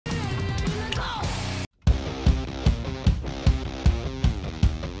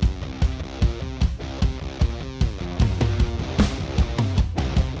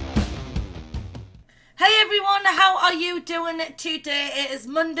how are you doing today? It is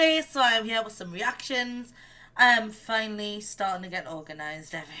Monday, so I'm here with some reactions. I'm finally starting to get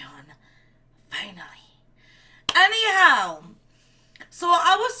organised, everyone. Finally. Anyhow, so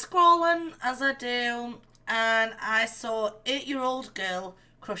I was scrolling as I do, and I saw 8-year-old girl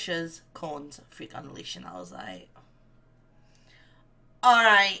KRUSHES Korn's Freak on a Leash, and I was like,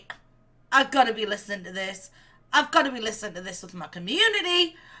 alright, I've got to be listening to this. I've got to be listening to this with my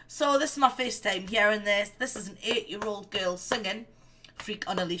community. So this is my first time hearing this. This is an 8-year-old girl singing Freak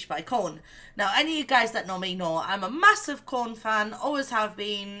on a Leash by Korn. Now, any of you guys that know me know I'm a massive Korn fan. Always have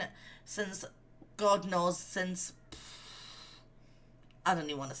been since, God knows, since, I don't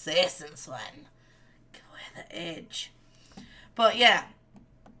even want to say since when. Give away the age. But yeah.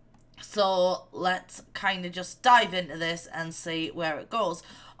 So let's kind of just dive into this and see where it goes.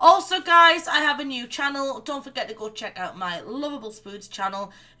 Also, guys, I have a new channel. Don't forget to go check out my Lovable Spoods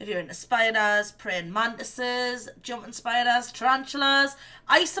channel if you're into spiders, praying mantises, jumping spiders, tarantulas,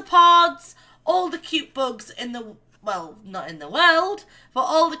 isopods, all the cute bugs in the, well, not in the world, but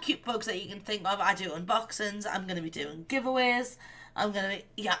all the cute bugs that you can think of. I do unboxings. I'm going to be doing giveaways.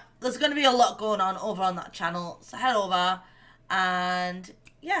 There's going to be a lot going on over on that channel. So head over and,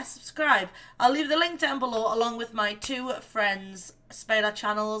 yeah, subscribe. I'll leave the link down below along with my two friends' spider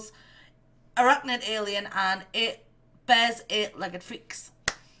channels, Arachnid Alien and Bears 8-Legged Freaks.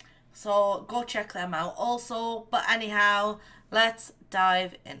 So go check them out also. But anyhow, let's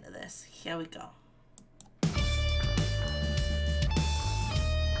dive into this. Here we go.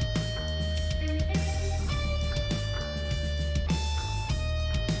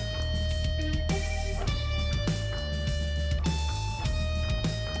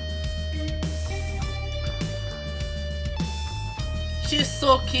 She's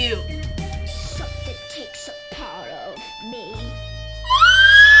so cute. Something takes a part of me.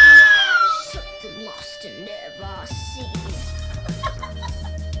 Something lost and never seen.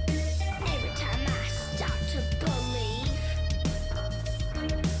 Every time I start to believe,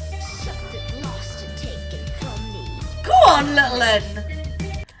 something lost and taken from me. Go on, little un.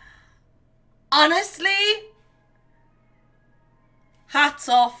 Honestly, hats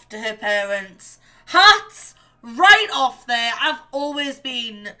off to her parents. Hats right off there. I've always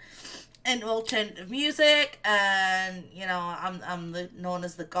been into alternative music, and you know, I'm known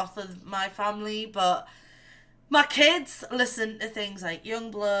as the goth of my family, but my kids listen to things like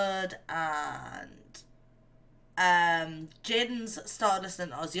Youngblood, and Jaden's started listening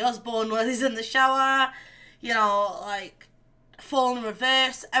to Ozzy Osbourne when he's in the shower, you know, like Fall in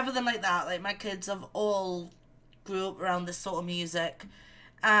Reverse, everything like that. Like, my kids have all grew up around this sort of music,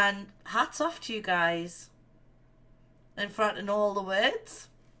 and hats off to you guys. In front of all the words,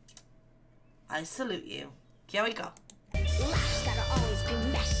 I salute you. Here we go. Life's gotta always be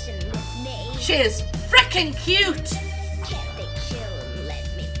messing with me. She is freaking cute. Can't they chill and let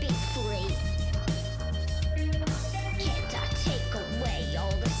me be free? Can't I take away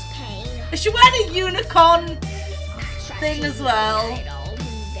all this pain? Is she wearing a unicorn thing as well? In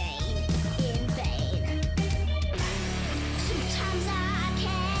vain. Sometimes I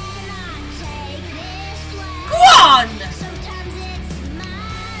cannot take this place. Go on! Sometimes it's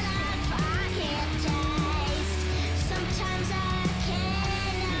mine I can't taste. Sometimes I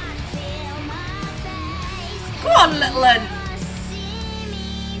cannot feel my face. Go on, little un. See me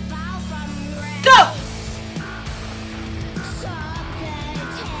fall from grace. Go! Something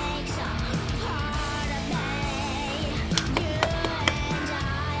takes a part of me. You and I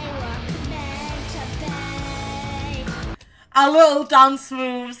were meant to be. Our little dance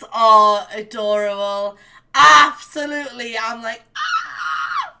moves are adorable. Absolutely. I'm like,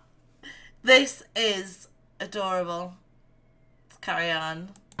 ah! This is adorable. Let's carry on.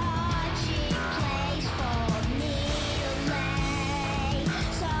 A cheap place for me to lay.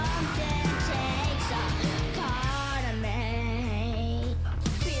 Something takes a part of me.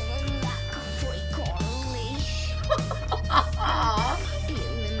 Feeling like a freak on a leash.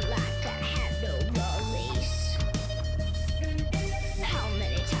 Feeling like I have no release. How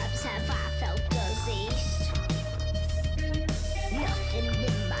many times have I felt diseased? Nothing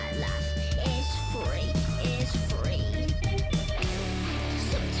in my life is free.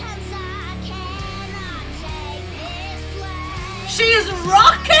 Sometimes I cannot take this place. She is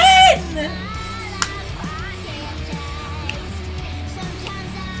rocking! I can't taste.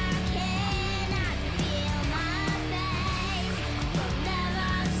 Sometimes I cannot feel my face. You'll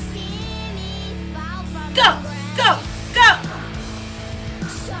never see me fall from Go, go, go!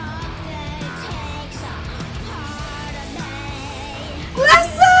 Something takes a part of me.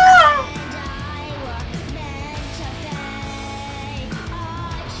 Bless her! And I were meant to be. A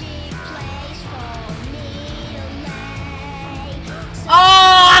cheap place for me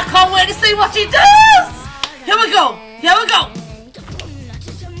wait to see what she does. Here we go. Here we go.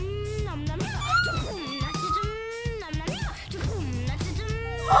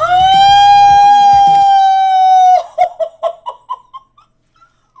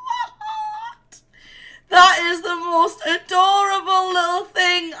 That is the most adorable little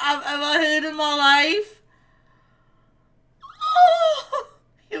thing I've ever heard in my life. Oh,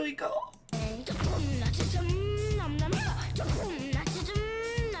 here we go.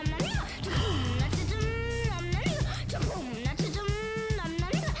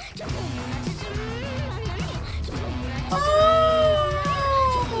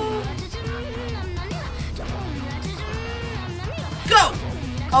 Go!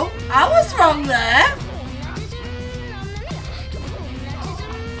 Oh, I was wrong there.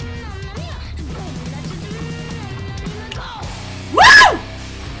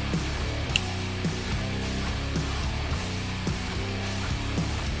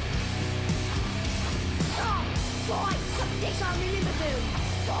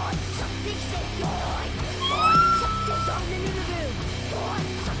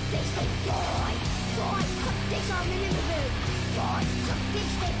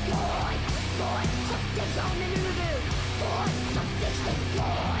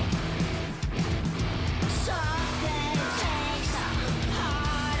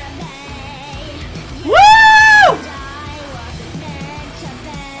 Woo!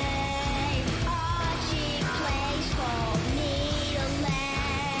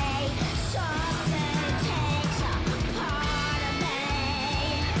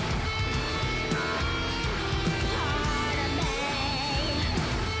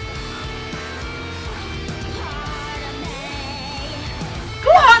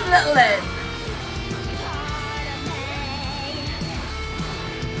 Little Lynn.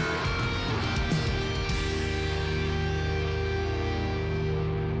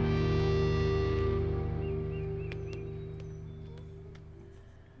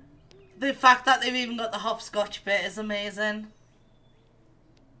 The fact that they've even got the hopscotch bit is amazing.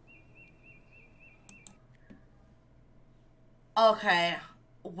 Okay,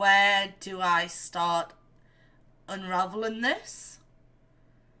 where do I start unraveling this?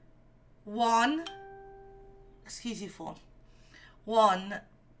 One, excuse you for. One,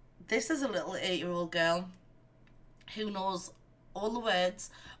 this is a little 8-year-old girl who knows all the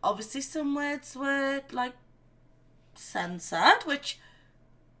words. Obviously some words were like censored, which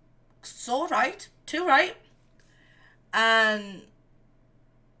so right, too right. And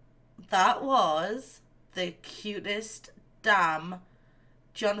that was the cutest damn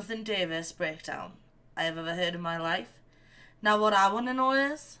Jonathan Davis breakdown I have ever heard in my life. Now what I want to know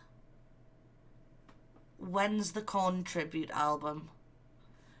is, when's the Korn tribute album?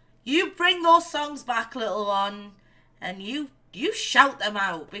 You bring those songs back, little one, and you shout them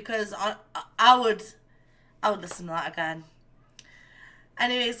out, because I would listen to that again.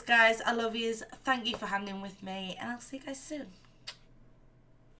 Anyways, guys, I love yous. Thank you for hanging with me, and I'll see you guys soon.